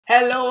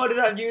Hello, what is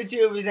up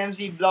YouTube? It's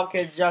MC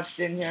Blockhead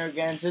Justin here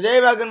again.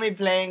 Today we're going to be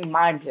playing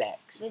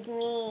Mineplex. With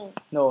me.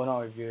 No,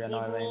 not with you, you're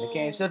not in the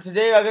game. So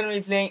today we're going to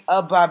be playing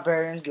a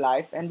Barbarian's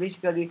Life. And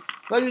basically,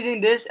 we're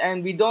using this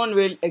and we don't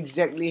really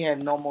exactly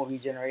have normal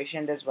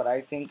regeneration. That's what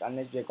I think,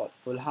 unless we got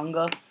full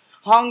hunger.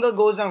 Hunger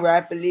goes down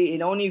rapidly.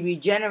 It only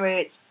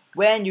regenerates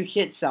when you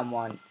hit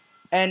someone.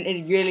 And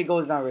it really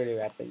goes down really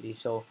rapidly.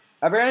 So,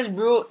 Barbarian's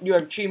Brute, you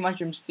have 3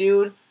 Mushroom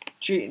Steel.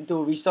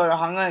 To restore your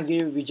hunger and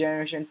give you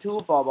regeneration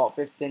 2 for about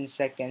 15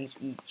 seconds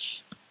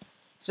each.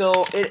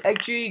 So it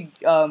actually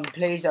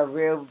plays a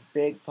real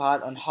big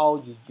part on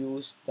how you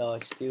use the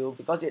steel,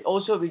 because it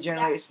also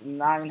regenerates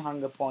 9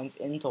 hunger points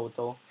in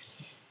total.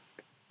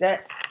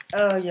 That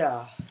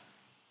yeah,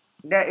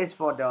 that is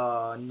for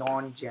the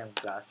non-gem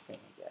class thing,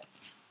 I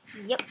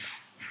guess. Yep.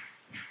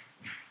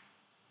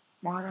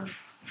 Mother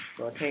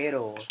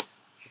potatoes.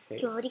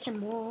 Okay. You already can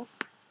move.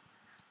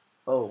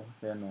 Oh,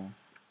 yeah, no.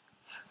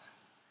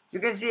 You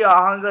can see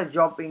our hunger is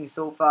dropping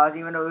so fast.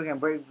 Even though we can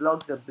break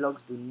blocks, the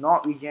blocks do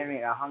not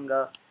regenerate our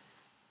hunger.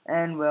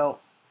 And well,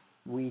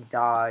 we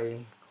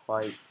die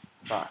quite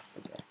fast, I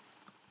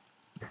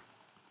guess.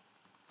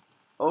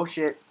 Oh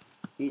shit.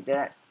 Eat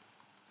that.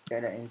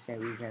 Get an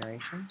instant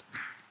regeneration.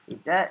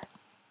 Eat that.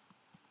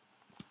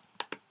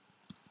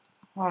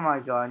 Oh my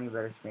god, I need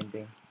better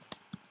sprinting.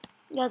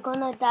 You're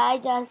gonna die,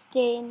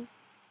 Justin.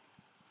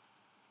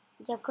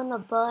 You're gonna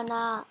burn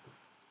up.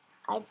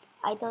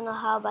 I don't know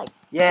how, but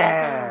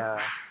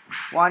yeah,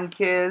 1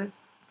 kill,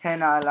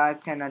 10 are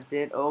alive, 10 are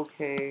dead.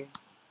 Okay,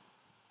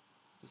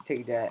 just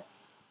take that.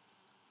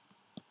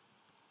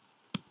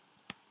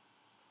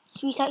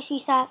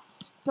 Suicide.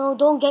 No,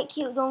 don't get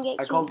killed. Don't get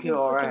killed. I can't kill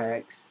Aura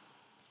X.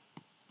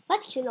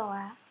 Let's kill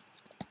Aura.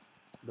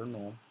 Don't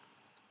know.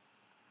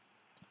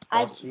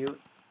 I guess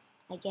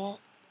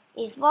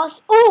it's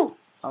force. Ooh,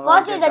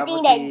 force with the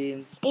thing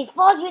that it's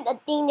force with the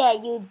thing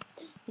that you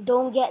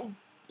don't get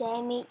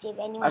damage if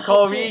anyone. I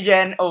call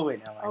Regen. Oh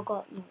wait, no. Oh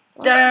god, no.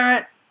 Damn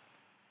it!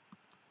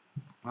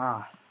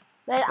 Ah.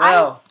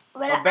 Well,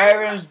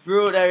 Barbarian's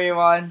Brute,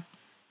 everyone.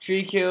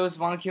 3 kills,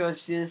 1 kill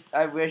assist.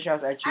 I wish I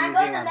was actually using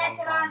I'm gonna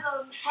mess around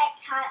with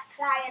hack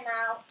client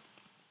now.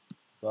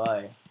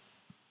 Why?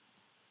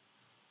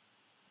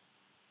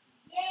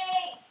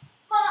 Yay!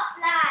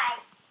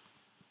 Spotlight!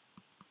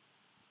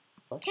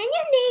 What? Can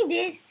you name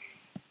this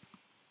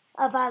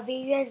a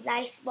Barbarian's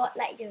Life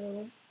Spotlight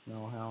room?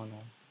 No, hell no.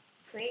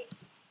 Great.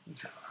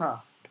 Huh.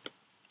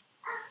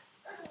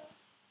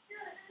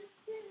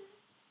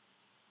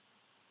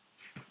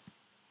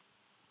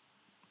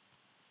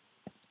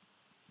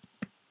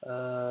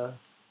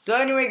 So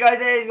anyway guys,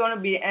 that is gonna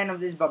be the end of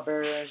this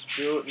Barbarian's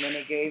Brute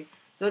minigame.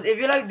 So if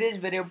you like this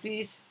video,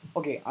 please,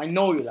 okay, I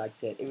know you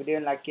liked it. If you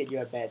didn't like it, you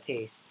have bad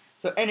taste.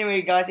 So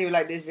anyway guys, if you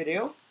like this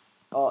video,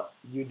 or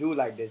you do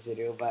like this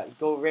video, but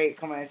go rate,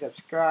 comment and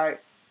subscribe,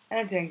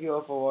 and thank you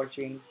all for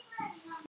watching. Peace.